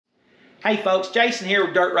Hey folks, Jason here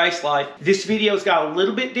with Dirt Race Life. This video's got a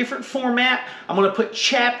little bit different format. I'm going to put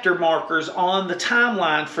chapter markers on the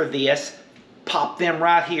timeline for this. Pop them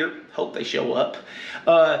right here. Hope they show up.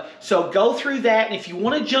 So go through that, and if you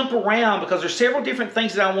want to jump around, because there's several different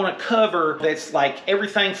things that I want to cover, that's like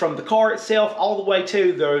everything from the car itself all the way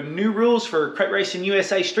to the new rules for Racin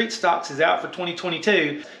USA Street Stocks is out for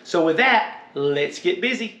 2022. So with that, let's get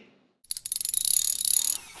busy.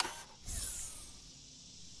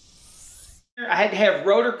 I had to have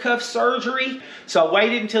rotor cuff surgery, so I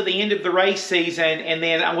waited until the end of the race season, and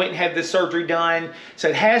then I went and had the surgery done. So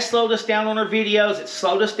it has slowed us down on our videos, it's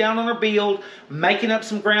slowed us down on our build, making up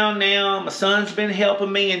some ground now. My son's been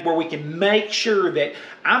helping me, and where we can make sure that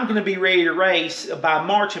I'm going to be ready to race by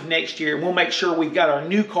March of next year, and we'll make sure we've got our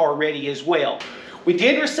new car ready as well. We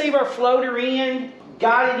did receive our floater in,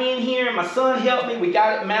 got it in here, my son helped me, we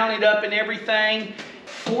got it mounted up and everything.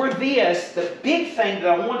 For this, the big thing that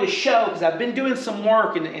I wanted to show, because I've been doing some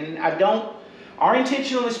work, and our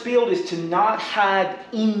intention on this build is to not hide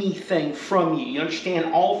anything from you. You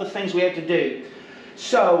understand all the things we have to do.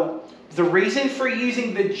 So the reason for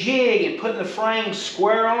using the jig and putting the frame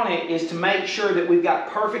square on it is to make sure that we've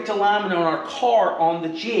got perfect alignment on our car on the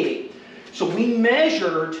jig. So we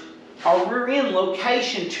measured our rear end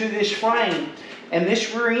location to this frame, and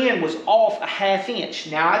this rear end was off a ½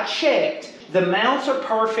 inch. Now I checked. The mounts are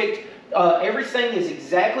perfect. Everything is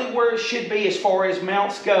exactly where it should be as far as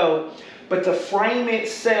mounts go. But the frame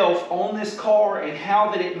itself on this car and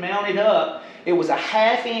how that it mounted up, it was a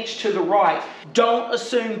 ½ inch to the right. Don't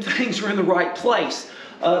assume things are in the right place.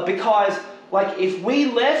 Because like if we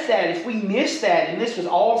left that, if we missed that, and this was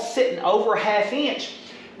all sitting over a ½ inch,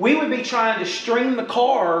 we would be trying to string the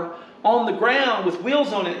car on the ground with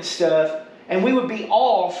wheels on it and stuff, and we would be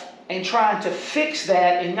off and trying to fix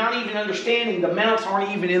that and not even understanding the mounts aren't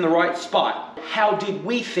even in the right spot. How did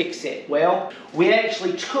we fix it? Well, we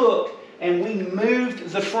actually took and we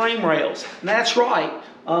moved the frame rails. And that's right,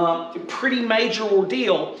 pretty major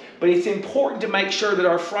ordeal, but it's important to make sure that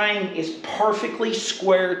our frame is perfectly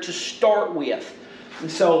square to start with. And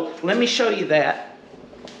so let me show you that.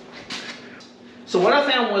 So what I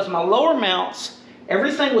found was my lower mounts,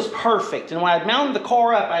 everything was perfect, and when I mounted the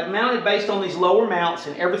car up, I mounted based on these lower mounts,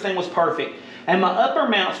 and everything was perfect. And my upper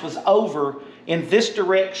mounts was over in this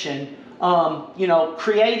direction, you know,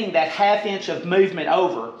 creating that ½ inch of movement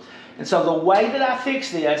over. And so the way that I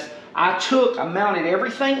fixed this, I mounted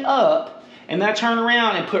everything up, and then I turned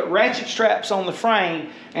around and put ratchet straps on the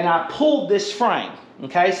frame, and I pulled this frame.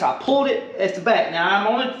 Okay, so I pulled it at the back. Now I'm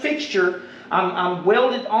on a fixture. I'm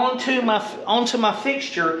welded onto my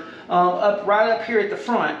fixture right up here at the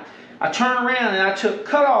front. I turned around and I took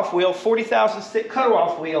cutoff wheel, 40,000 stick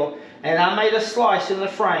cutoff wheel, and I made a slice in the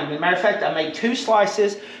frame. As a matter of fact, I made 2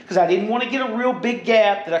 slices because I didn't want to get a real big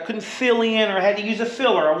gap that I couldn't fill in or I had to use a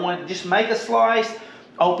filler. I wanted to just make a slice,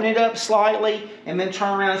 open it up slightly, and then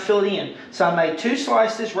turn around and fill it in. So I made 2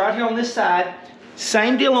 slices right here on this side.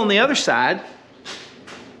 Same deal on the other side.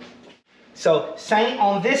 So same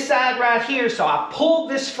on this side right here, so I pulled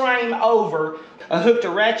this frame over, I hooked a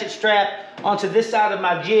ratchet strap onto this side of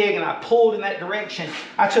my jig, and I pulled in that direction.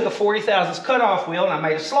 I took a 40,000 cutoff wheel and I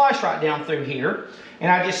made a slice right down through here,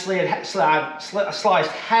 and I just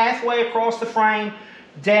sliced halfway across the frame,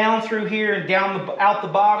 down through here and out the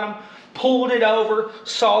bottom, pulled it over,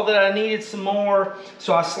 saw that I needed some more,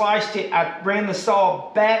 so I sliced it. I ran the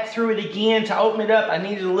saw back through it again to open it up. I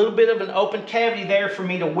needed a little bit of an open cavity there for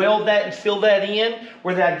me to weld that and fill that in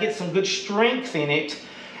where I'd get some good strength in it.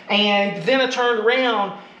 And then I turned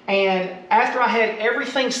around, and after I had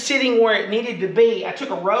everything sitting where it needed to be, I took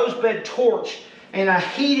a rosebud torch and I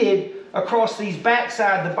heated across these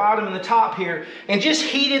backside, the bottom and the top here, and just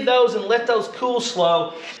heated those and let those cool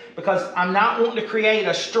slow. Because I'm not wanting to create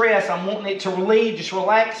a stress, I'm wanting it to relieve, just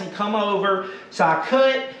relax and come over. So I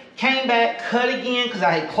cut, came back, cut again because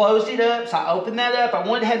I had closed it up. So I opened that up. I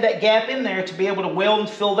wanted to have that gap in there to be able to weld and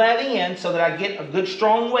fill that in so that I get a good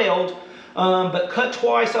strong weld. But cut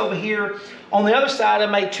twice over here. On the other side, I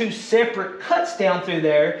made 2 separate cuts down through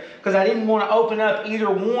there because I didn't want to open up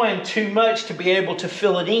either one too much to be able to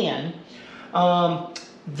fill it in.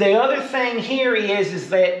 The other thing here is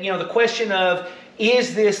that, you know, the question of,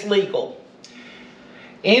 is this legal?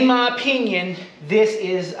 In my opinion, this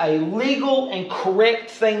is a legal and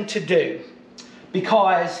correct thing to do,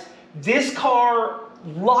 because this car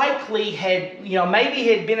likely had, you know,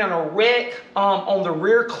 maybe had been in a wreck on the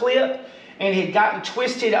rear clip and had gotten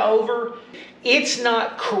twisted over. It's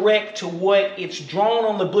not correct to what it's drawn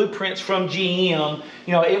on the blueprints from GM.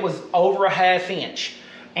 You know, it was over a ½ inch.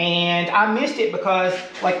 And I missed it because,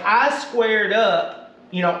 like, I squared up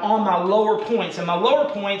you know, on my lower points, and my lower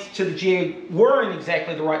points to the jig were in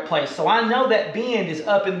exactly the right place. So I know that bend is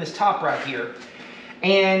up in this top right here.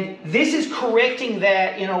 And this is correcting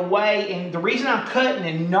that in a way, and the reason I'm cutting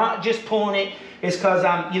and not just pulling it is because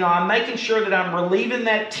I'm making sure that I'm relieving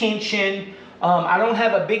that tension. I don't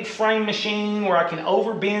have a big frame machine where I can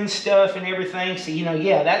overbend stuff and everything. So, you know,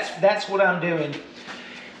 yeah, that's what I'm doing.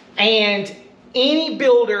 And any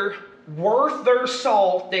builder worth their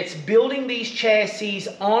salt that's building these chassis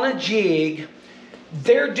on a jig,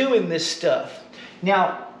 they're doing this stuff.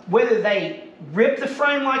 Now, whether they rip the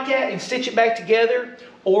frame like that and stitch it back together,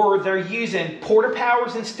 or they're using porta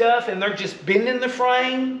powers and stuff and they're just bending the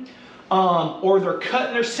frame, or they're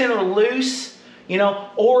cutting their center loose, you know,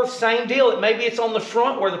 or same deal, maybe it's on the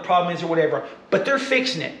front where the problem is or whatever, but they're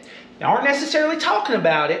fixing it. They aren't necessarily talking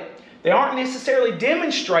about it. They aren't necessarily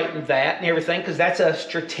demonstrating that and everything, because that's a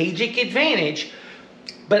strategic advantage.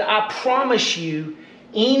 But I promise you,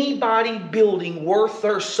 anybody building worth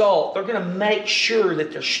their salt, they're going to make sure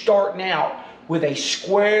that they're starting out with a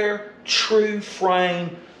square, true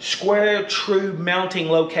frame, square, true mounting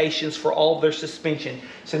locations for all of their suspension.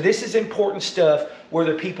 So this is important stuff,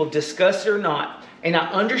 whether people discuss it or not. And I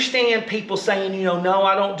understand people saying, you know, no,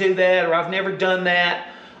 I don't do that, or I've never done that.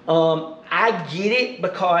 I get it,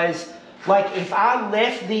 because like if I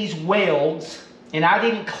left these welds and I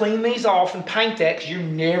didn't clean these off and paint that, because you're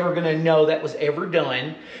never going to know that was ever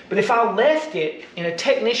done. But if I left it and a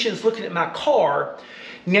technician's looking at my car,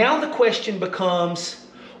 now the question becomes,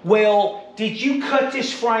 well, did you cut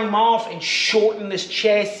this frame off and shorten this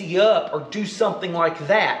chassis up or do something like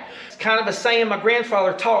that? It's kind of a saying my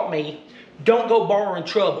grandfather taught me, don't go borrowing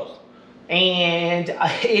trouble. And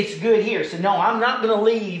it's good here. So no, I'm not going to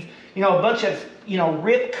leave, you know, a bunch of, you know,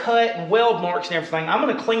 rip, cut, and weld marks and everything. I'm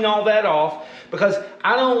going to clean all that off, because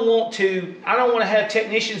I don't want to have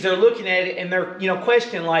technicians that are looking at it and they're, you know,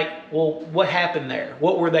 questioning like, well, what happened there?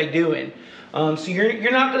 What were they doing? So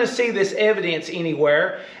you're not going to see this evidence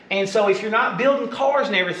anywhere. And so if you're not building cars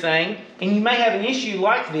and everything, and you may have an issue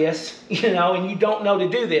like this, you know, and you don't know to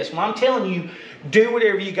do this, well, I'm telling you, do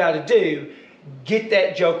whatever you got to do. Get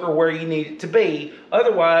that joker where you need it to be.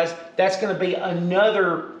 Otherwise, that's going to be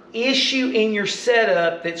another issue in your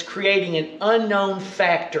setup that's creating an unknown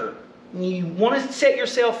factor. You want to set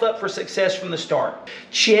yourself up for success from the start.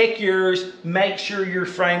 Check yours, make sure your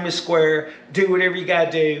frame is square, do whatever you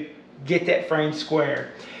got to do, get that frame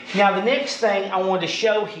square. Now the next thing I want to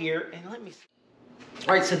show here, and let me see.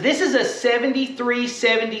 All right, so this is a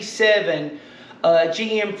 7377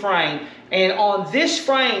 GM frame. And on this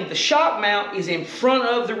frame, the shock mount is in front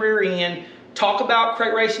of the rear end. Talk about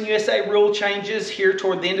Crate Racing USA rule changes here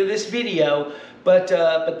toward the end of this video, but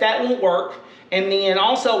that won't work. And then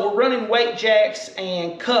also we're running weight jacks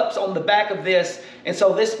and cups on the back of this, and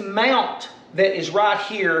so this mount that is right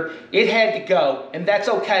here, it had to go, and that's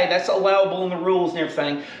okay. That's allowable in the rules and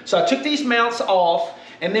everything. So I took these mounts off.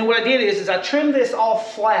 And then what I did is I trimmed this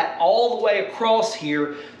off flat all the way across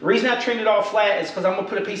here. The reason I trimmed it off flat is because I'm going to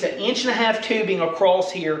put a piece of 1.5 inch tubing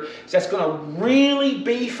across here. So that's going to really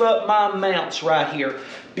beef up my mounts right here,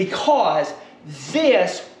 because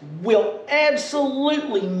this will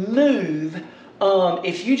absolutely move.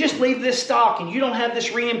 If you just leave this stock and you don't have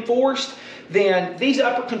this reinforced, then these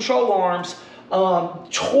upper control arms,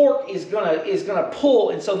 torque is gonna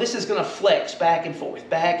pull, and so this is gonna flex back and forth,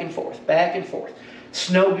 back and forth, back and forth. It's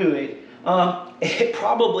no good. It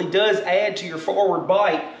probably does add to your forward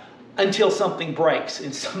bite until something breaks,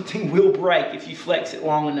 and something will break if you flex it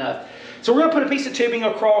long enough. So we're going to put a piece of tubing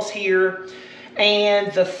across here, and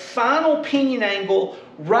the final pinion angle,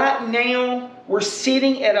 right now we're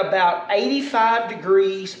sitting at about 85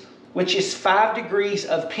 degrees, which is 5 degrees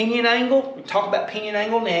of pinion angle. We'll talk about pinion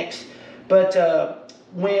angle next, but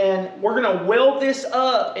when we're going to weld this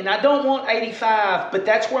up, and I don't want 85, but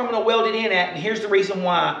that's where I'm going to weld it in at, and here's the reason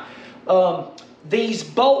why. These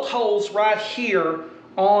bolt holes right here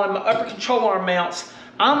on my upper control arm mounts,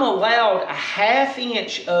 I'm allowed a 1/2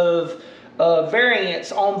 inch of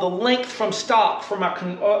variance on the length from stock for my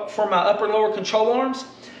upper and lower control arms.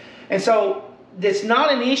 And so it's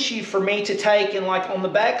not an issue for me to take, and like on the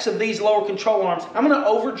backs of these lower control arms, I'm going to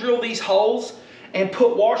over drill these holes and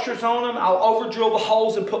put washers on them. I'll over drill the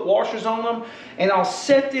holes and put washers on them, and I'll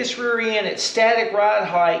set this rear end at static ride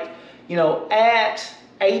height, you know, at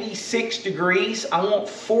 86 degrees. I want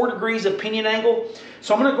 4 degrees of pinion angle.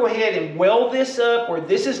 So I'm going to go ahead and weld this up where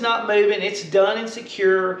this is not moving. It's done and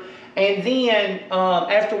secure. And then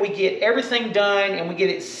after we get everything done and we get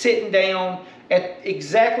it sitting down at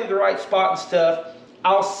exactly the right spot and stuff,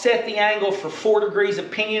 I'll set the angle for 4 degrees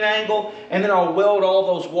of pinion angle, and then I'll weld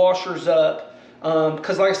all those washers up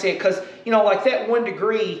Because like I said, because, you know, like that 1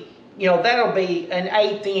 degree, you know, that'll be an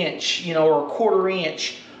 1/8 inch, you know, or a 1/4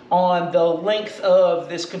 inch on the length of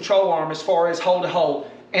this control arm as far as hole to hole.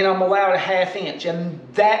 And I'm allowed a 1/2 inch. And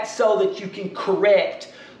that's so that you can correct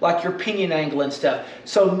like your pinion angle and stuff.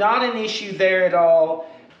 So not an issue there at all.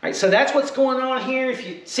 All right, so that's what's going on here. If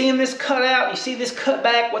you're seeing this cut out, you see this cut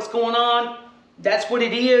back, what's going on, that's what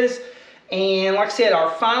it is. And like I said, our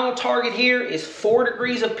final target here is 4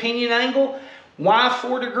 degrees of pinion angle. Why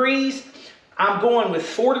 4 degrees? I'm going with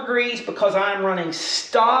 4 degrees because I'm running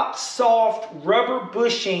stock soft rubber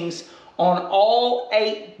bushings on all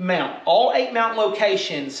 8 mount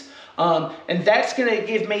locations. And that's going to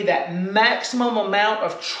give me that maximum amount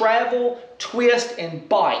of travel, twist, and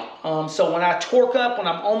bite. So when I torque up, when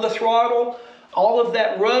I'm on the throttle, all of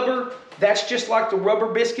that rubber, that's just like the rubber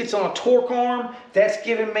biscuits on a torque arm. That's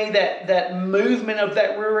giving me that movement of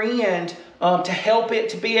that rear end to help it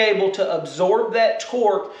to be able to absorb that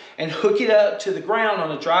torque and hook it up to the ground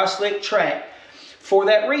on a dry slick track. For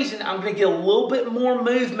that reason, I'm going to get a little bit more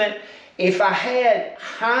movement. If I had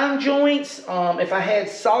hind joints, if I had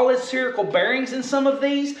solid spherical bearings in some of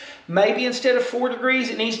these, maybe instead of 4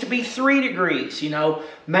 degrees, it needs to be 3 degrees. You know,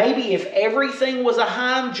 maybe if everything was a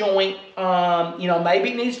hind joint, you know,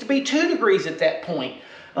 maybe it needs to be 2 degrees at that point.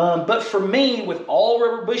 But for me, with all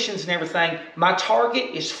rubber bushings and everything, my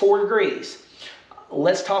target is 4 degrees.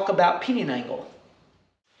 Let's talk about pinion angle.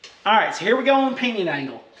 All right, so here we go on pinion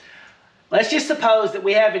angle. Let's just suppose that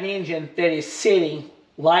we have an engine that is sitting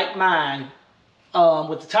like mine,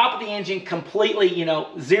 with the top of the engine completely, you know,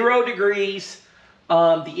 0 degrees.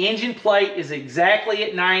 The engine plate is exactly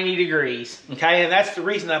at 90 degrees. Okay, and that's the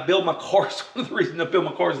reason I build my cars. One of the reasons I build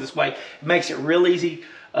my cars this way. It makes it real easy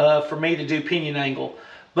for me to do pinion angle.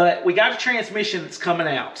 But we got a transmission that's coming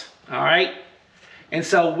out. All right, and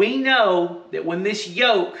so we know that when this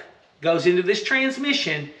yoke goes into this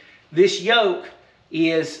transmission, this yoke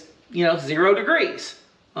is, you know, 0 degrees.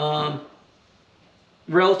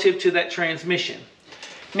 Relative to that transmission.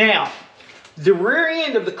 Now, the rear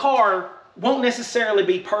end of the car won't necessarily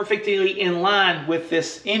be perfectly in line with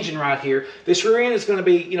this engine right here. This rear end is going to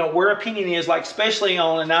be, you know, where a pinion is, like especially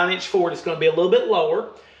on a 9-inch Ford, it's going to be a little bit lower.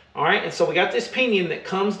 All right, and so we got this pinion that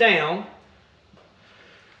comes down.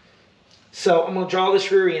 So I'm going to draw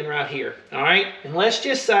this rear end right here. All right, and let's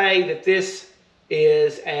just say that this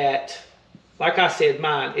is at, like I said,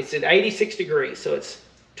 mine, it's at 86 degrees. So it's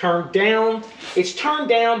turned down. It's turned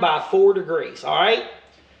down by 4 degrees. All right.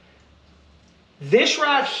 This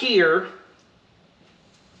right here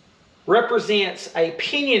represents a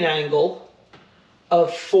pinion angle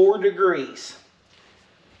of 4 degrees.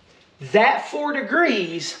 That 4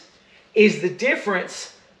 degrees is the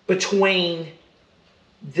difference between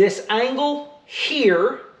this angle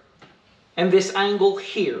here and this angle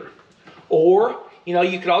here. Or, you know,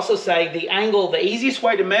 you could also say the angle, the easiest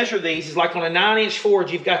way to measure these is like on a 9-inch Ford,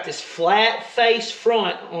 you've got this flat face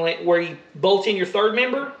front on it where you bolt in your third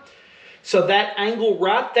member. So that angle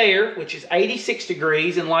right there, which is 86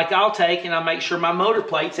 degrees, and like I'll take and I'll make sure my motor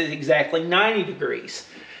plate says exactly 90 degrees.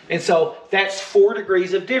 And so that's 4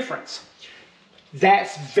 degrees of difference.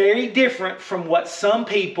 That's very different from what some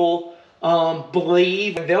people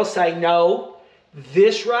believe. And they'll say, no,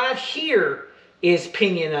 this right here is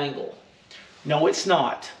pinion angle. No, it's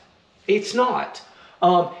not. It's not.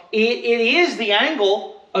 It is the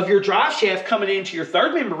angle of your drive shaft coming into your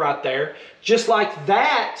third member right there, just like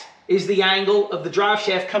that is the angle of the drive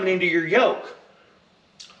shaft coming into your yoke.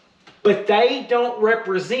 But they don't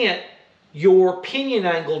represent your pinion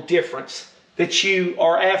angle difference that you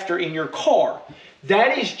are after in your car.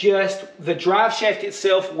 That is just the drive shaft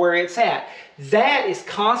itself where it's at. That is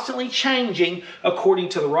constantly changing according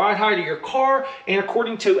to the ride height of your car and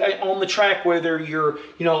according to on the track, whether you're,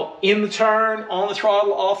 you know, in the turn, on the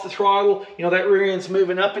throttle, off the throttle, you know, that rear end's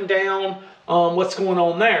moving up and down, what's going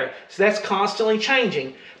on there. So that's constantly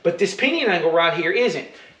changing. But this pinion angle right here isn't.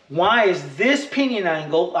 Why is this pinion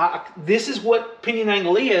angle, this is what pinion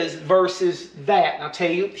angle is versus that. And I'll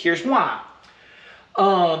tell you, here's why.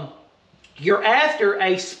 You're after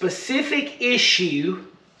a specific issue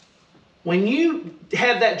when you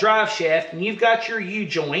have that drive shaft and you've got your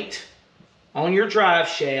U-joint on your drive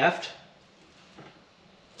shaft.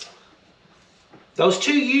 Those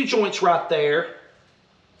two U-joints right there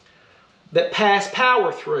that pass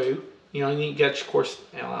power through, you know, you got, of course,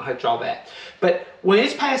 I don't know how to draw that. But when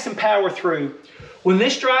it's passing power through, when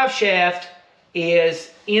this drive shaft is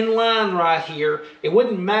in line right here, it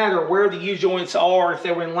wouldn't matter where the U-joints are, if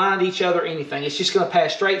they were in line to each other or anything. It's just going to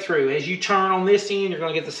pass straight through. As you turn on this end, you're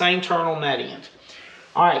going to get the same turn on that end.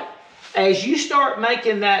 All right. As you start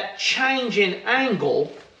making that change in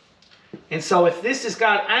angle, And so if this has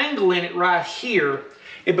got angle in it right here,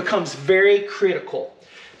 it becomes very critical.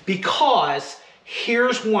 Because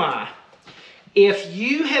here's why. If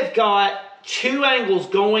you have got two angles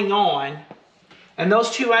going on, and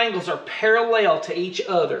those two angles are parallel to each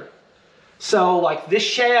other, so like this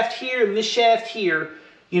shaft here and this shaft here,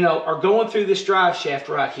 you know, are going through this drive shaft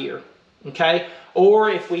right here, okay? Or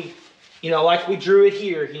if we, you know, like we drew it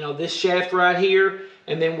here, you know, this shaft right here,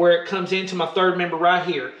 and then where it comes into my third member right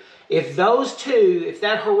here. If those two, if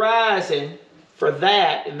that horizon for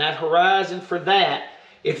that and that horizon for that,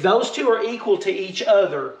 if those two are equal to each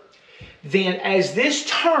other, then as this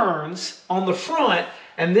turns on the front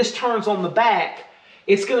and this turns on the back,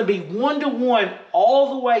 it's going to be 1-to-1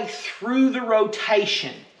 all the way through the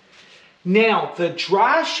rotation. Now, the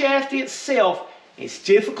drive shaft itself, it's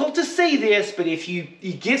difficult to see this, but if you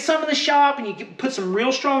get some in the shop and you put some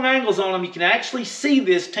real strong angles on them, you can actually see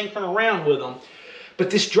this tinkering around with them. But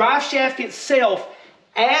this drive shaft itself,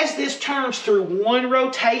 as this turns through one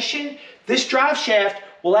rotation, this drive shaft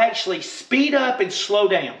will actually speed up and slow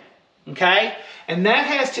down. Okay? And that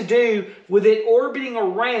has to do with it orbiting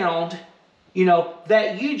around, you know,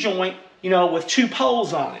 that U-joint, you know, with two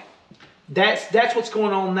poles on it. That's what's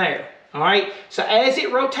going on there. All right? So as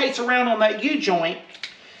it rotates around on that U-joint,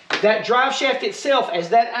 that drive shaft itself, as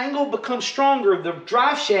that angle becomes stronger, the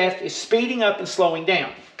drive shaft is speeding up and slowing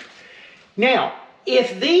down. Now,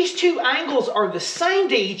 if these two angles are the same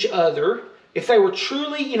to each other, if they were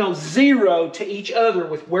truly, you know, zero to each other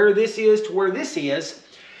with where this is to where this is,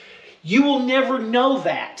 you will never know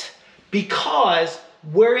that, because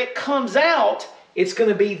where it comes out, it's going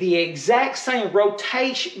to be the exact same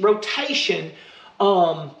rotation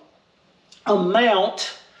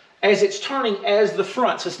amount as it's turning as the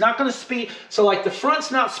front. So it's not going to speed. So like the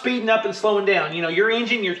front's not speeding up and slowing down. You know, your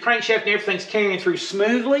engine, your crankshaft and everything's carrying through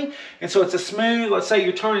smoothly. And so it's a smooth, let's say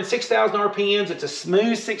you're turning 6,000 RPMs. It's a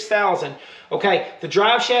smooth 6,000. Okay, the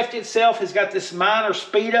drive shaft itself has got this minor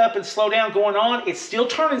speed up and slow down going on. It's still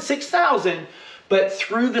turning 6,000, but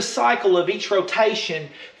through the cycle of each rotation,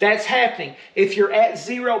 that's happening. If you're at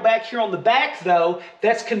zero back here on the back though,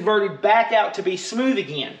 that's converted back out to be smooth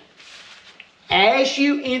again. As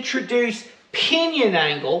you introduce pinion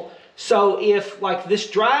angle, so if like this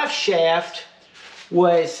drive shaft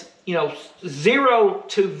was, you know, zero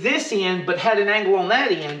to this end but had an angle on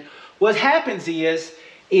that end, what happens is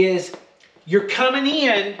you're coming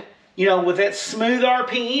in, you know, with that smooth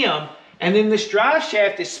RPM, and then this drive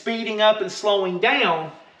shaft is speeding up and slowing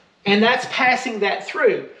down, and that's passing that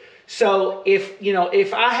through. So if, you know,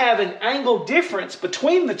 if I have an angle difference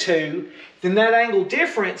between the two, then that angle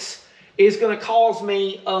difference is going to cause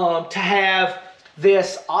me to have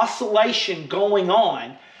this oscillation going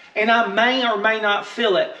on, and I may or may not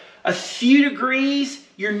feel it. A few degrees,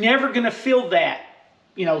 you're never going to feel that.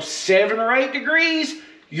 You know, 7 or 8 degrees,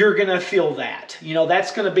 you're going to feel that. You know,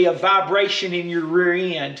 that's going to be a vibration in your rear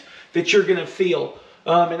end that you're going to feel.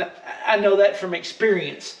 And I know that from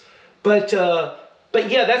experience. But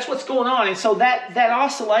yeah, that's what's going on. And so that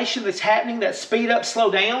oscillation that's happening, that speed up,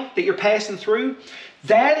 slow down that you're passing through,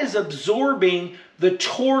 that is absorbing the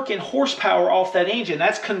torque and horsepower off that engine.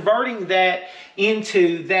 That's converting that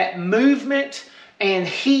into that movement and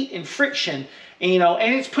heat and friction. And, you know,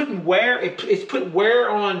 and it's putting wear. It's putting wear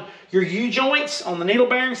on your U-joints, on the needle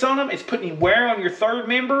bearings on them. It's putting wear on your third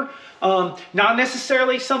member. Not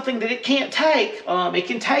necessarily something that it can't take. It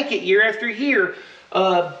can take it year after year.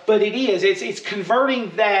 But it is. It's converting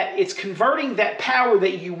that. It's converting that power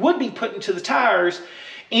that you would be putting to the tires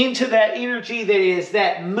into that energy that is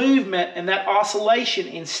that movement and that oscillation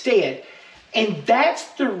instead. And that's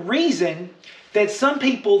the reason that some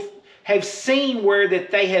people have seen where that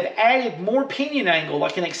they have added more pinion angle,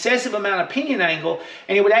 like an excessive amount of pinion angle,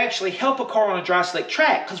 and it would actually help a car on a dry slick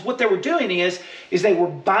track. Because what they were doing is they were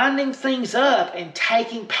binding things up and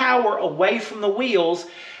taking power away from the wheels,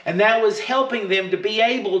 and that was helping them to be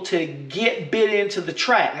able to get bit into the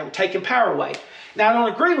track. They were taking power away. Now, I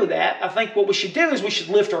don't agree with that. I think what we should do is we should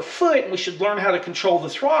lift our foot and we should learn how to control the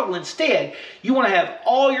throttle instead. You want to have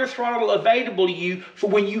all your throttle available to you for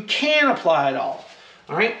when you can apply it all.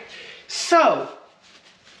 All right? So,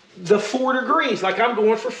 the 4 degrees, like I'm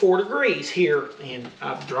going for 4 degrees here, and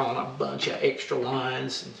I've drawn a bunch of extra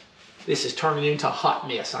lines. And this is turning into a hot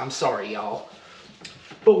mess. I'm sorry, y'all.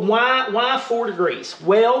 But why 4 degrees?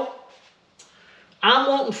 Well, I'm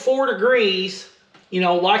wanting 4 degrees, you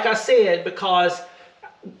know, like I said, because,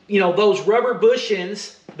 you know, those rubber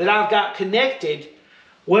bushings that I've got connected,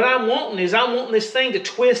 what I'm wanting is I'm wanting this thing to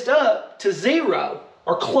twist up to 0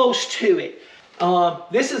 or close to it.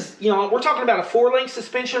 This is, you know, we're talking about a 4-link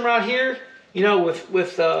suspension right here, you know,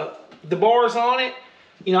 with the bars on it.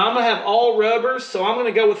 You know, I'm going to have all rubbers, so I'm going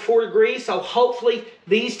to go with 4 degrees. So hopefully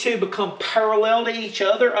these two become parallel to each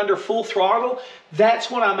other under full throttle.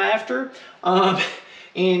 That's what I'm after.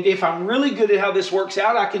 And if I'm really good at how this works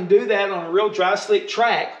out, I can do that on a real dry slick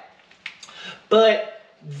track. But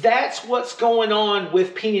that's what's going on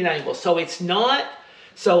with pinion angle. So it's not,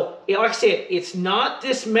 so like I said, it's not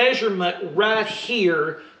this measurement right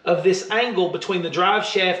here of this angle between the drive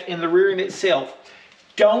shaft and the rear end itself.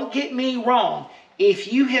 Don't get me wrong.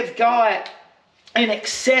 If you have got an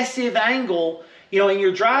excessive angle, you know, in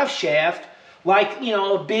your drive shaft, like, you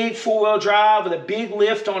know, a big 4-wheel drive with a big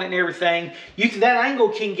lift on it and everything, that angle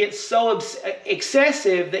can get so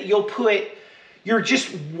excessive that you're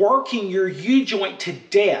just working your U-joint to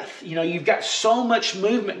death. You know, you've got so much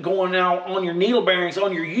movement going on your needle bearings,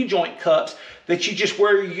 on your U-joint cups, that you just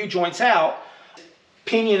wear your U-joints out.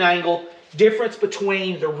 Pinion angle, difference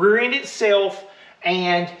between the rear end itself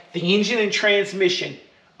and the engine and transmission.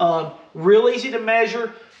 Real easy to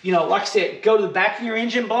measure. You know, like I said, go to the back of your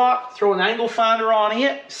engine block, throw an angle finder on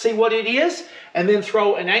it, see what it is, and then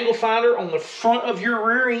throw an angle finder on the front of your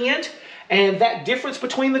rear end, and that difference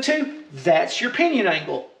between the two, that's your pinion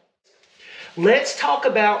angle. Let's talk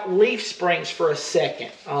about leaf springs for a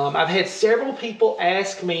second. I've had several people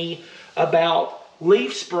ask me about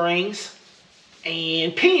leaf springs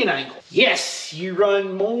and pinion angle. Yes, you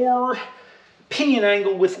run more pinion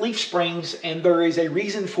angle with leaf springs, and there is a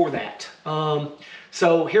reason for that.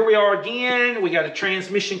 So here we are again. We got a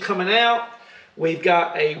transmission coming out. We've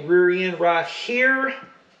got a rear end right here,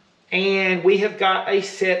 and we have got a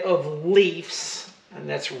set of leaves, and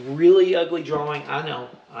that's really ugly drawing. I know.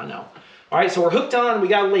 All right, so we're hooked on, and we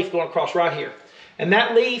got a leaf going across right here, and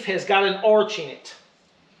that leaf has got an arch in it.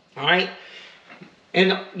 All right,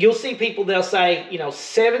 and you'll see people, they'll say, you know,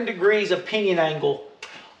 7 degrees of pinion angle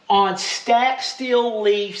on stacked steel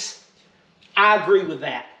leaves. I agree with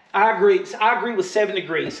that. I agree with 7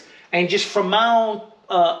 degrees. And just from my own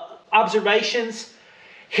observations,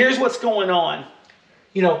 here's what's going on.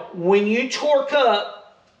 You know, when you torque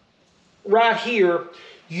up right here,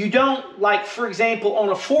 you don't, like, for example, on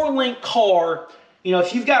a 4-link car, you know,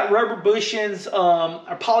 if you've got rubber bushings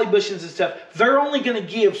or poly bushings and stuff, they're only going to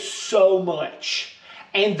give so much,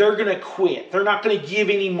 and they're going to quit. They're not going to give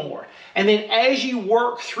any more. And then as you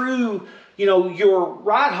work through, you know, your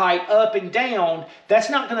ride height up and down, that's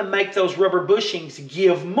not going to make those rubber bushings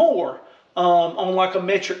give more on like a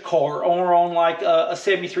metric car or on like a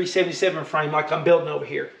 73, 77 frame like I'm building over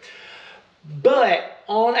here. But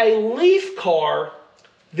on a leaf car,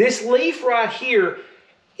 this leaf right here,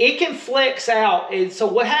 it can flex out. And so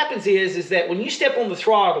what happens is that when you step on the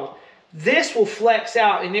throttle, this will flex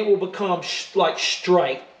out and it will become like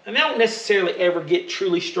straight. And they don't necessarily ever get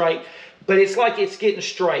truly straight, but it's like it's getting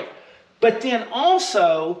straight. But then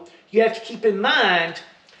also, you have to keep in mind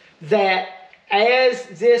that as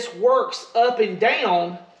this works up and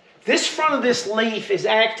down, this front of this leaf is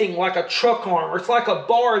acting like a truck arm, or it's like a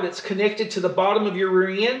bar that's connected to the bottom of your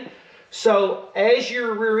rear end. So as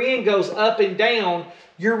your rear end goes up and down,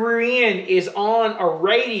 your rear end is on a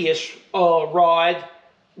radius rod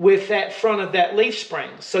with that front of that leaf spring.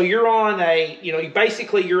 So you're on a, you know,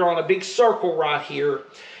 basically you're on a big circle right here.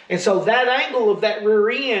 And so that angle of that rear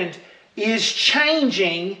end is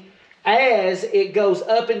changing as it goes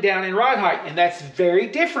up and down in ride height. And that's very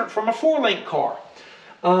different from a 4-link car.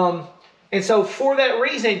 And so for that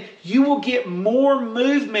reason, you will get more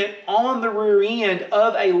movement on the rear end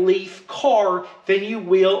of a leaf car than you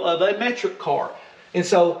will of a metric car. And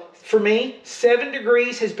so for me, 7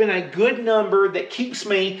 degrees has been a good number that keeps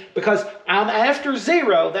me, because I'm after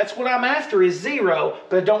 0. That's what I'm after, is 0,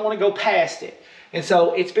 but I don't want to go past it. And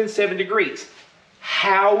so it's been 7 degrees.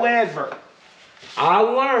 However, I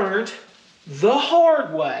learned the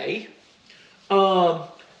hard way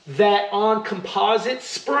that on composite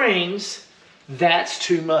springs, that's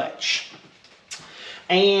too much.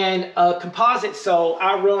 And composite, so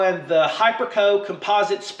I run the Hyperco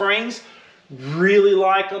composite springs. Really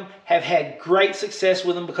like them, have had great success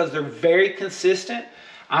with them because they're very consistent.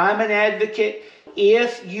 I'm an advocate.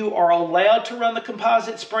 If you are allowed to run the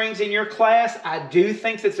composite springs in your class, I do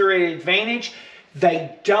think that they're an advantage.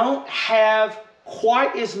 They don't have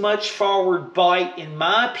quite as much forward bite, in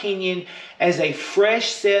my opinion, as a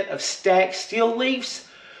fresh set of stacked steel leaves,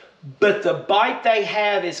 but the bite they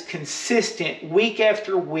have is consistent week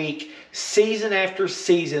after week, season after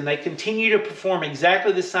season. They continue to perform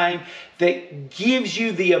exactly the same. That gives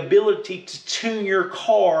you the ability to tune your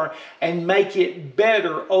car and make it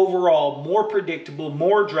better overall, more predictable,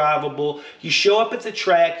 more drivable. You show up at the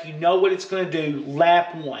track, you know what it's going to do,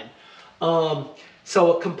 lap 1.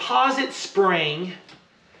 So a composite spring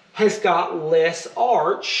has got less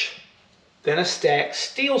arch than a stacked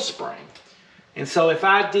steel spring. And so if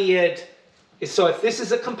if this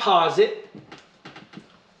is a composite,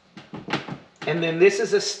 and then this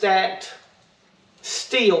is a stacked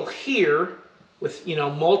steel here with,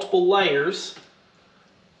 multiple layers,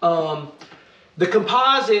 the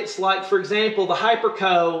composites, like for example, the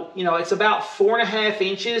Hyperco, it's about 4.5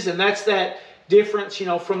 inches, and that's that difference,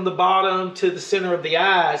 from the bottom to the center of the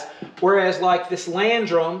eyes. Whereas like this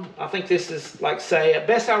Landrum, I think this is like, say, at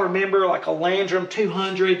best I remember, like a Landrum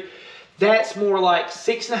 200, that's more like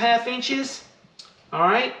 6.5 inches. All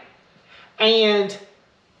right. And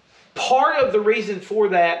part of the reason for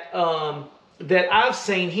that, that I've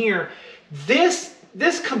seen here, this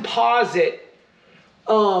composite,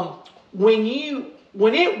 when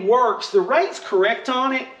it works, the rate's correct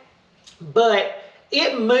on it, but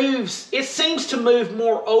it seems to move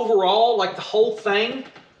more overall, like the whole thing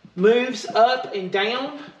moves up and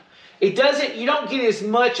down. You don't get as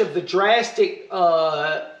much of the drastic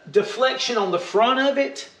deflection on the front of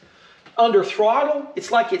it under throttle.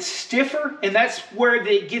 It's like it's stiffer, and that's where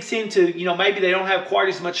it gets into, maybe they don't have quite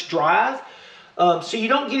as much drive. So you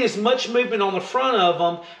don't get as much movement on the front of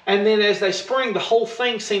them, and then as they spring, the whole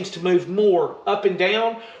thing seems to move more up and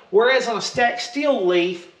down. Whereas on a stacked steel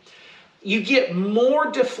leaf, you get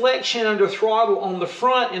more deflection under throttle on the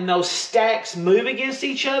front, and those stacks move against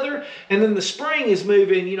each other, and then the spring is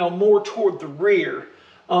moving, more toward the rear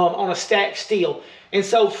on a stacked steel. And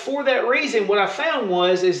so for that reason, what I found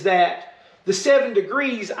is that the 7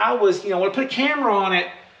 degrees, when I put a camera on it,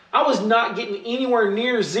 I was not getting anywhere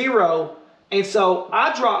near zero. And so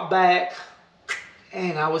I dropped back,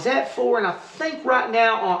 and I was at 4, and I think right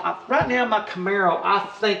now my Camaro, I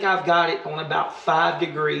think I've got it on about 5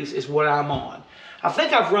 degrees is what I'm on. I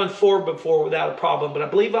think I've run 4 before without a problem, but I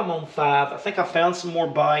believe I'm on 5. I think I found some more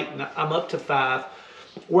bite, and I'm up to 5.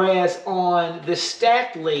 Whereas on the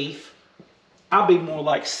stacked leaf, I'll be more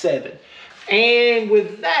like 7. And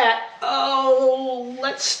with that,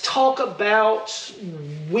 let's talk about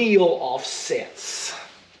wheel offsets.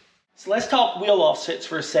 So let's talk wheel offsets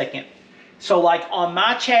for a second. So like on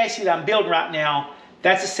my chassis that I'm building right now,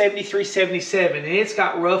 that's a 7377, and it's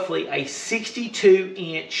got roughly a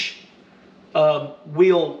 62-inch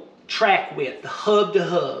wheel track width, hub to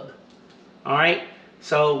hub. All right,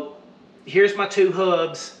 so here's my 2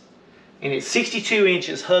 hubs, and it's 62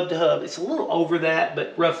 inches hub to hub. It's a little over that,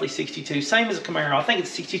 but roughly 62. Same as a Camaro. I think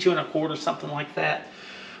it's 62.25, something like that.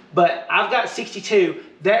 But I've got 62.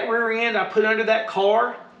 That rear end I put under that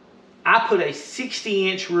car, I put a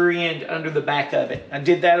 60-inch rear end under the back of it. I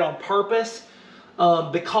did that on purpose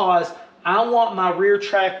because I want my rear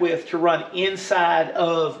track width to run inside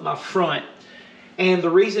of my front. And the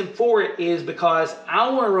reason for it is because I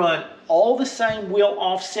want to run all the same wheel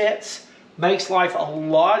offsets. Makes life a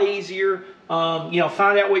lot easier. Find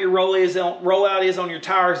out what your rollout is on your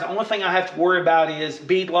tires. The only thing I have to worry about is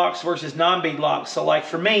bead locks versus non-bead locks. So like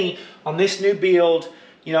for me, on this new build,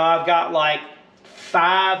 I've got like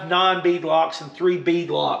 5 non-bead locks and 3 bead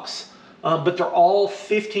locks, but they're all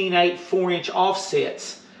 15/8 4-inch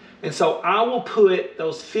offsets. And so I will put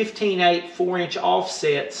those 15/8 4-inch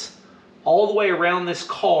offsets all the way around this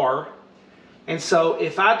car. And so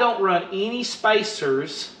if I don't run any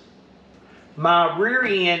spacers, my rear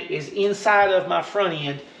end is inside of my front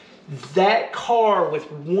end. That car with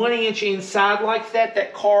 1 inch inside like that,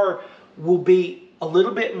 that car will be a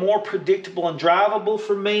little bit more predictable and drivable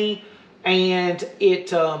for me. And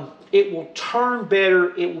it will turn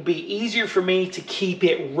better. It will be easier for me to keep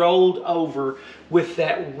it rolled over with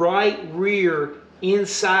that right rear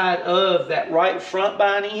inside of that right front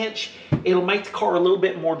by 1 inch. It'll make the car a little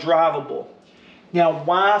bit more drivable. Now,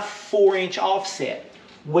 why 4-inch offset?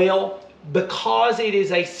 Well, because it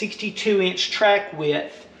is a 62-inch track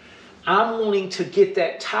width, I'm wanting to get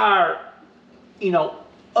that tire,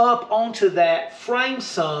 up onto that frame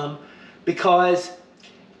some, because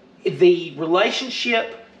the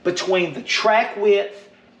relationship between the track width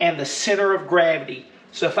and the center of gravity.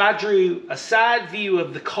 So if I drew a side view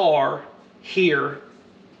of the car here,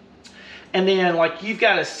 and then like you've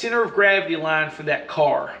got a center of gravity line for that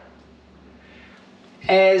car.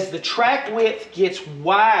 As the track width gets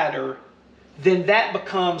wider, then that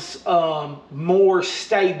becomes more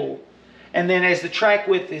stable. And then as the track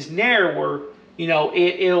width is narrower,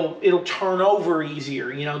 it'll turn over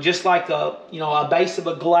easier, just like a base of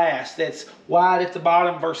a glass that's wide at the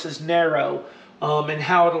bottom versus narrow, and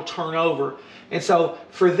how it'll turn over. And so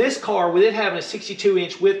for this car, with it having a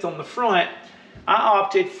 62-inch width on the front, I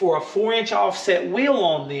opted for a 4-inch offset wheel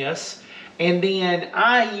on this. And then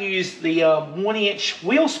I use the 1-inch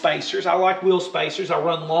wheel spacers. I like wheel spacers. I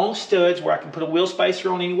run long studs where I can put a wheel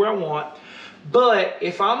spacer on anywhere I want. But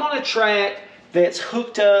if I'm on a track that's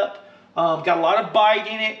hooked up, got a lot of bite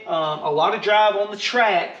in it, a lot of drive on the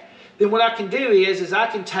track, then what I can do is I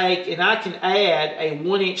can take and I can add a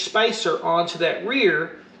 1-inch spacer onto that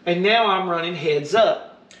rear, and now I'm running heads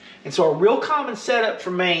up. And so a real common setup for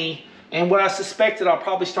me, and what I suspect that I'll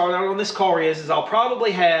probably start out on this car is I'll probably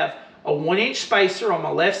have a 1-inch spacer on my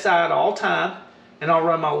left side all time, and I'll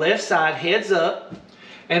run my left side heads up.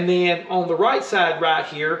 And then on the right side right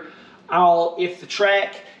here, if the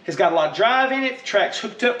track has got a lot of drive in it, the track's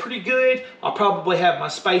hooked up pretty good, I'll probably have my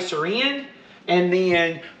spacer in. And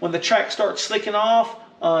then when the track starts slicking off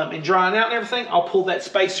and drying out and everything, I'll pull that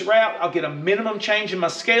spacer out. I'll get a minimum change in my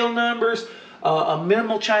scale numbers, a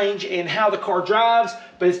minimal change in how the car drives,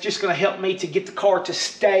 but it's just going to help me to get the car to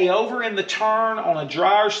stay over in the turn on a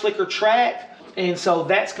drier, slicker track. And so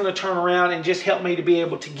that's going to turn around and just help me to be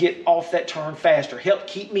able to get off that turn faster. Help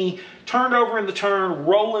keep me turned over in the turn,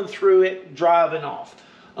 rolling through it, driving off.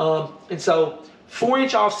 And so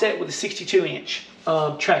 4-inch offset with a 62-inch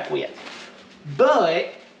track width.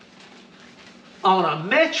 But on a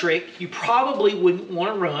metric, you probably wouldn't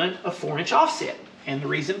want to run a 4-inch offset. And the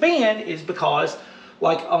reason being is because,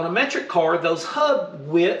 like on a metric car, those hub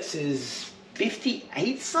widths is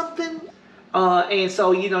 58 something. And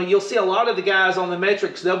so, you'll see a lot of the guys on the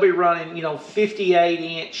metrics, they'll be running,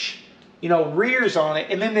 58-inch, rears on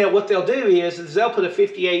it. And then what they'll do is they'll put a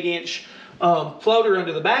 58-inch floater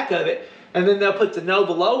under the back of it, and then they'll put the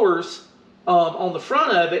Nova lowers on the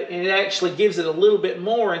front of it, and it actually gives it a little bit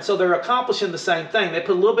more. And so they're accomplishing the same thing. They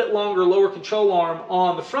put a little bit longer lower control arm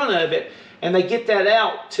on the front of it, and they get that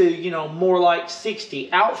out to, more like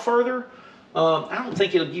 60. Out further, I don't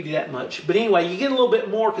think it'll give you that much. But anyway, you get a little bit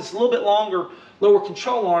more because it's a little bit longer lower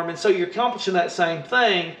control arm, and so you're accomplishing that same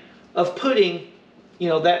thing of putting,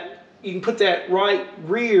 that you can put that right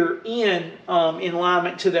rear in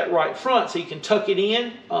alignment to that right front, so you can tuck it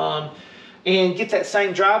in and get that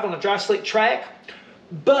same drive on a dry slick track.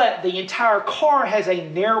 But the entire car has a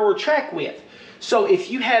narrower track width. So if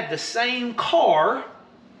you had the same car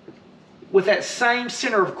with that same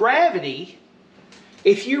center of gravity,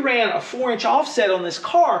 if you ran a 4-inch offset on this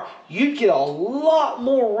car, you'd get a lot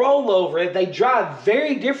more rollover. They drive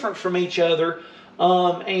very different from each other.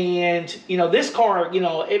 And this car,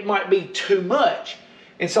 it might be too much.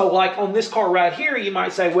 And so like on this car right here, you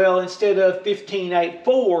might say, well, instead of 15.8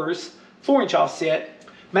 4-inch offset,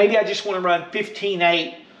 maybe I just want to run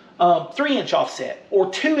 15.8 3-inch offset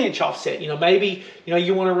or 2-inch offset. Maybe,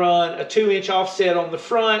 you want to run a 2-inch offset on the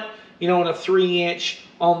front, and a 3-inch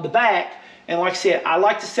on the back. And like I said, I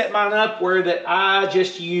like to set mine up where that I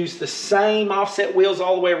just use the same offset wheels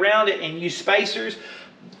all the way around it and use spacers.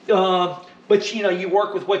 But you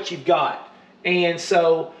work with what you've got. And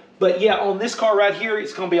so, but yeah, on this car right here,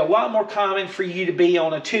 it's going to be a lot more common for you to be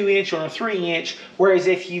on a 2-inch or a 3-inch. Whereas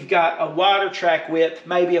if you've got a wider track width,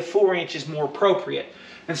 maybe a 4-inch is more appropriate.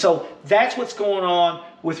 And so that's what's going on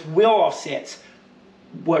with wheel offsets.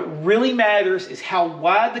 What really matters is how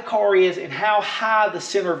wide the car is and how high the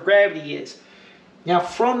center of gravity is. Now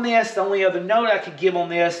from this, the only other note I could give on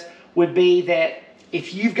this would be that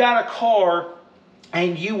if you've got a car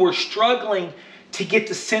and you were struggling to get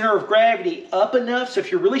the center of gravity up enough, so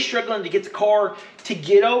if you're really struggling to get the car to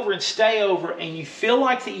get over and stay over, and you feel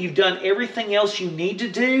like that you've done everything else you need to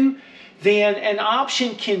do, then an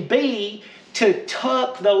option can be to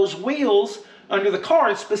tuck those wheels under the car.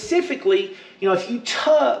 And specifically, if you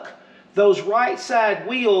tuck those right side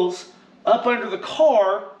wheels up under the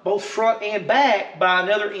car, both front and back, by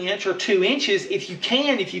another 1 inch or 2 inches, if you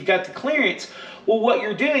can, if you've got the clearance, well, what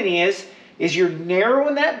you're doing is you're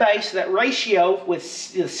narrowing that base, that ratio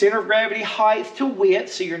with the center of gravity height to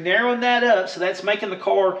width, so you're narrowing that up, so that's making the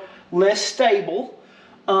car less stable.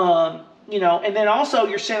 And then also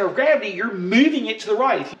your center of gravity, you're moving it to the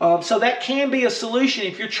right. So that can be a solution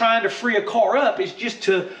if you're trying to free a car up, is just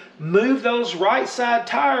to move those right side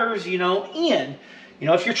tires, in.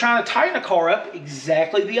 If you're trying to tighten a car up,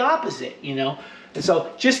 exactly the opposite, And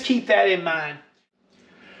so just keep that in mind.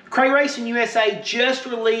 Racin USA just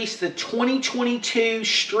released the 2022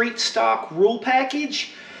 Street Stock Rule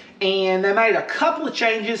Package, and they made a couple of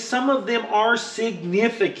changes. Some of them are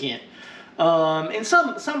significant. And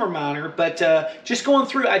some are minor, but just going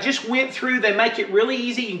through, I just went through. They make it really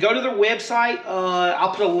easy. You can go to their website.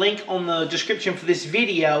 I'll put a link on the description for this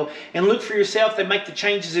video and look for yourself. They make the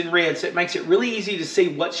changes in red, so it makes it really easy to see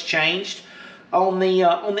what's changed. On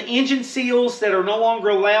the engine seals that are no longer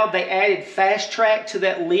allowed, they added fast track to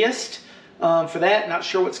that list. for that. Not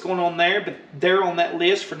sure what's going on there, but they're on that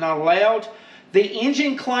list for not allowed. The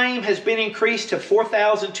engine claim has been increased to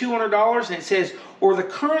 $4,200, and it says, or the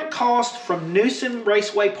current cost from Newsom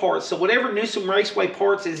Raceway Parts. So whatever Newsom Raceway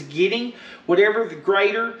Parts is getting, whatever the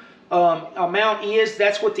greater amount is,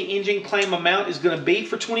 that's what the engine claim amount is going to be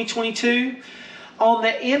for 2022. On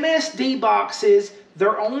the MSD boxes,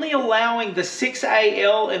 they're only allowing the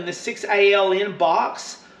 6AL and the 6ALN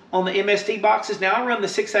box on the MSD boxes. Now, I run the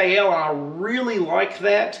 6AL, and I really like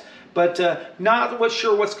that. But not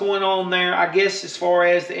sure what's going on there. I guess as far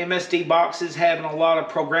as the MSD boxes having a lot of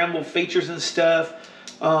programmable features and stuff.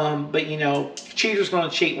 But, you know, cheaters going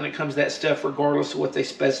to cheat when it comes to that stuff regardless of what they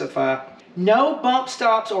specify. No bump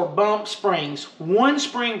stops or bump springs. One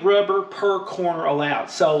spring rubber per corner allowed.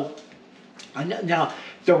 So, now,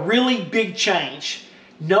 the really big change.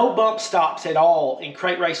 No bump stops at all in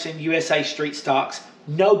Crate Racing USA Street Stocks.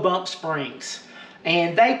 No bump springs.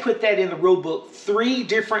 And they put that in the rule book 3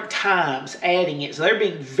 different times, adding it. So they're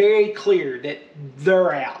being very clear that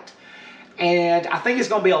they're out. And I think it's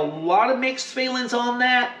going to be a lot of mixed feelings on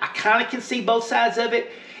that. I kind of can see both sides of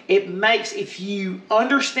it. It makes, if you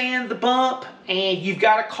understand the bump and you've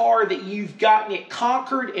got a car that you've gotten it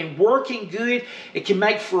conquered and working good, it can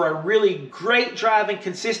make for a really great driving,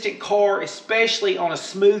 consistent car, especially on a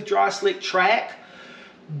smooth, dry, slick track.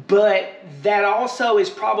 But that also is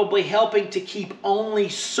probably helping to keep only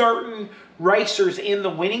certain racers in the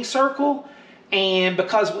winning circle. And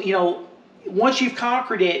because, you know, once you've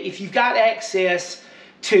conquered it, if you've got access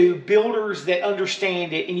to builders that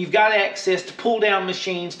understand it, and you've got access to pull down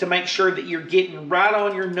machines to make sure that you're getting right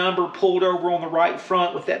on your number pulled over on the right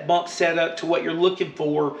front with that bump set up to what you're looking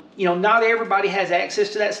for, you know, not everybody has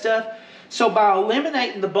access to that stuff. So by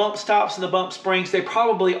eliminating the bump stops and the bump springs, they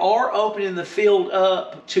probably are opening the field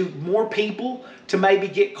up to more people to maybe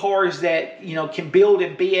get cars that, you know, can build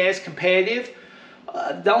and be as competitive.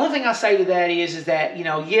 The only thing I say to that is that, you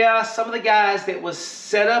know, yeah, some of the guys that was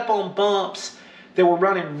set up on bumps that were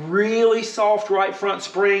running really soft right front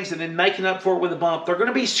springs and then making up for it with a bump, they're going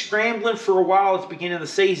to be scrambling for a while at the beginning of the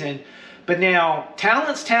season. But now,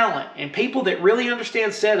 talent's talent, and people that really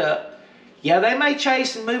understand setup, yeah, they may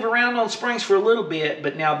chase and move around on springs for a little bit,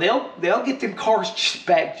 but now they'll get them cars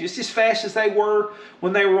back just as fast as they were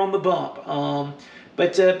when they were on the bump.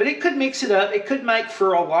 But it could mix it up. It could make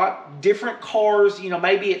for a lot different cars. You know,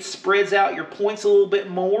 maybe it spreads out your points a little bit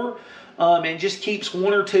more and just keeps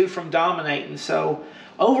one or two from dominating. So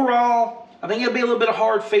overall, I think it'll be a little bit of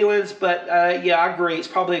hard feelings, but yeah, I agree. It's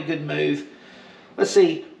probably a good move. Let's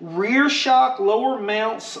see, rear shock lower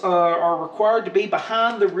mounts are required to be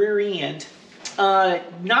behind the rear end.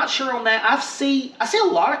 Not sure on that. I see a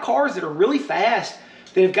lot of cars that are really fast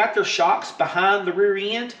that have got their shocks behind the rear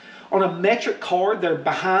end. On a metric car, they're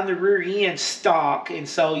behind the rear end stock. And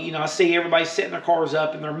so, you know, I see everybody setting their cars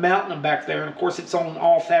up and they're mounting them back there. And of course, it's on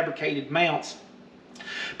all fabricated mounts.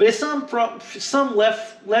 But it's some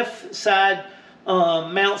left side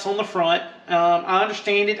mounts on the front. I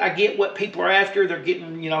understand it. I get what people are after. They're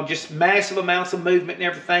getting, you know, just massive amounts of movement and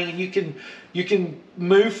everything, and you can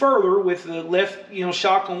move further with the left, you know,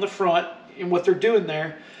 shock on the front and what they're doing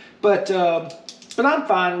there. But I'm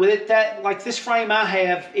fine with it. That, like this frame I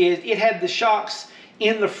have, it had the shocks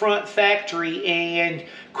in the front factory, and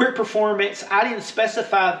Quick Performance, I didn't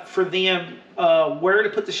specify for them where to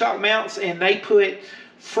put the shock mounts, and they put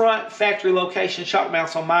front factory location shock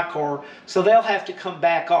mounts on my car, so they'll have to come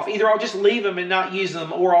back off. Either I'll just leave them and not use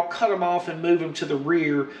them, or I'll cut them off and move them to the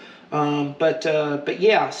rear. But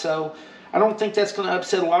yeah, so I don't think that's going to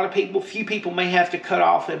upset a lot of people. Few people may have to cut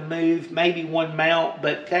off and move maybe one mount,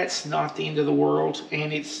 but that's not the end of the world,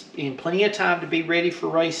 and it's in plenty of time to be ready for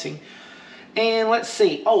racing. And let's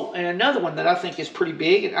see. Oh, and another one that I think is pretty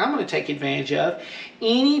big, and I'm going to take advantage of.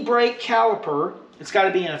 Any brake caliper, it's got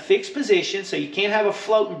to be in a fixed position, so you can't have a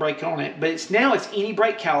floating brake on it. But now it's any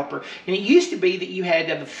brake caliper. And it used to be that you had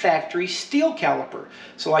to have a factory steel caliper.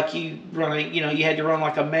 So like you had to run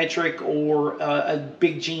like a metric or a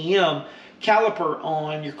big GM caliper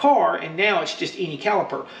on your car, and now it's just any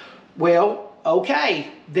caliper. Well, okay,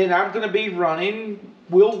 then I'm going to be running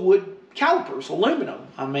Willwood calipers, aluminum.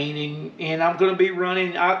 I mean, and I'm going to be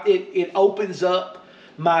running, it opens up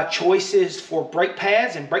my choices for brake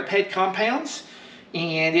pads and brake pad compounds.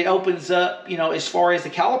 And it opens up, you know, as far as the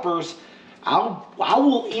calipers, I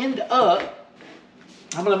will end up,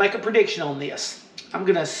 I'm going to make a prediction on this. I'm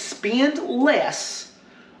going to spend less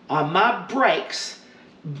on my brakes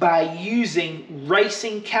by using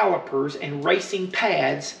racing calipers and racing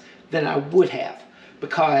pads than I would have,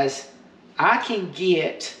 because I can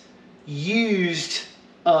get used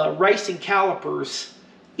racing calipers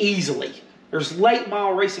easily. There's late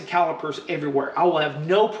model racing calipers everywhere. I will have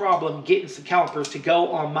no problem getting some calipers to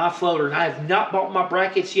go on my floater, and I have not bought my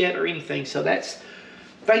brackets yet or anything. So that's,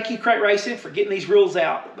 thank you, Crate Racing, for getting these rules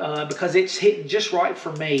out, because it's hitting just right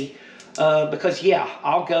for me. Because yeah,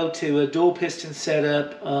 I'll go to a dual piston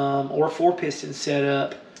setup or 4-piston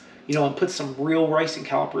setup, you know, and put some real racing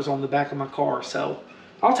calipers on the back of my car. So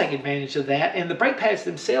I'll take advantage of that. And the brake pads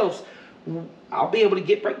themselves, I'll be able to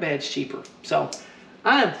get brake pads cheaper. So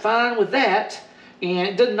I am fine with that, and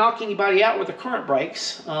it doesn't knock anybody out with the current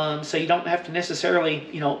brakes, so you don't have to necessarily,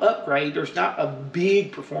 you know, upgrade. There's not a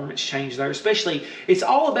big performance change there, especially, it's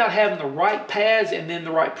all about having the right pads and then the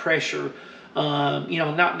right pressure, you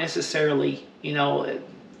know, not necessarily, you know,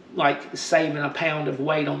 like saving a pound of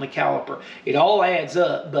weight on the caliper. It all adds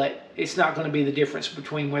up, but it's not going to be the difference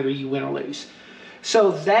between whether you win or lose. So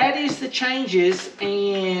that is the changes,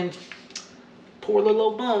 and poor little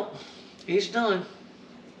old bump is done.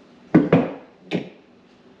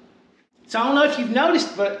 So I don't know if you've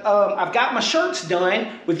noticed, but I've got my shirts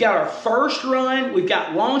done. We've got our first run. We've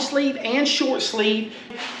got long sleeve and short sleeve.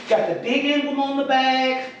 Got the big emblem on the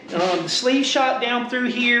back, the sleeve shot down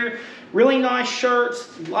through here. Really nice shirts,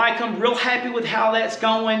 like them, real happy with how that's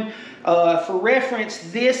going. For reference,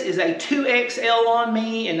 this is a 2XL on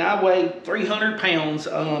me, and I weigh 300 pounds.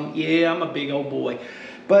 Yeah, I'm a big old boy.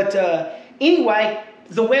 But anyway,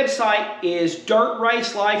 the website is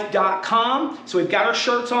dirtracelife.com. So we've got our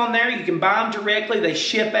shirts on there. You can buy them directly. They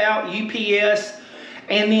ship out, UPS.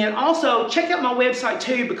 And then also check out my website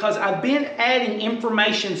too, because I've been adding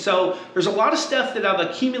information. So there's a lot of stuff that I've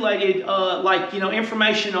accumulated, like, you know,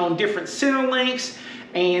 information on different center links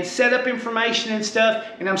and setup information and stuff,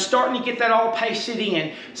 and I'm starting to get that all pasted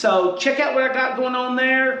in. So check out what I got going on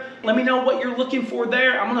there. Let me know what you're looking for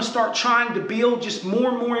there. I'm gonna start trying to build just more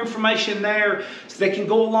and more information there so they can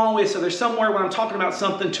go along with, so there's somewhere when I'm talking about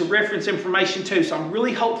something to reference information to. So I'm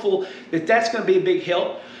really hopeful that that's gonna be a big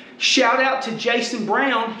help. Shout out to Jason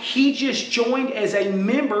Brown. He just joined as a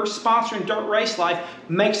member sponsoring Dirt Race Life.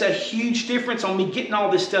 Makes a huge difference on me getting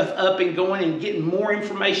all this stuff up and going and getting more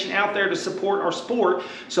information out there to support our sport.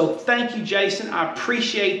 So thank you, Jason. I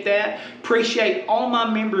appreciate that. Appreciate all my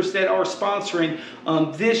members that are sponsoring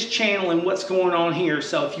this channel and what's going on here.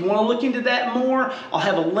 So if you want to look into that more, I'll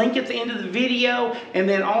have a link at the end of the video and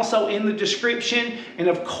then also in the description. And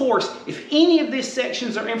of course, if any of these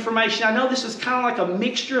sections are information, I know this is kind of like a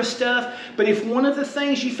mixture of stuff, but if one of the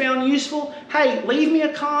things you found useful, hey, leave me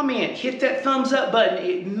a comment, hit that thumbs up button.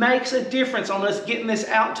 It makes a difference on us getting this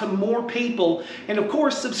out to more people. And of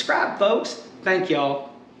course, subscribe, folks. Thank y'all.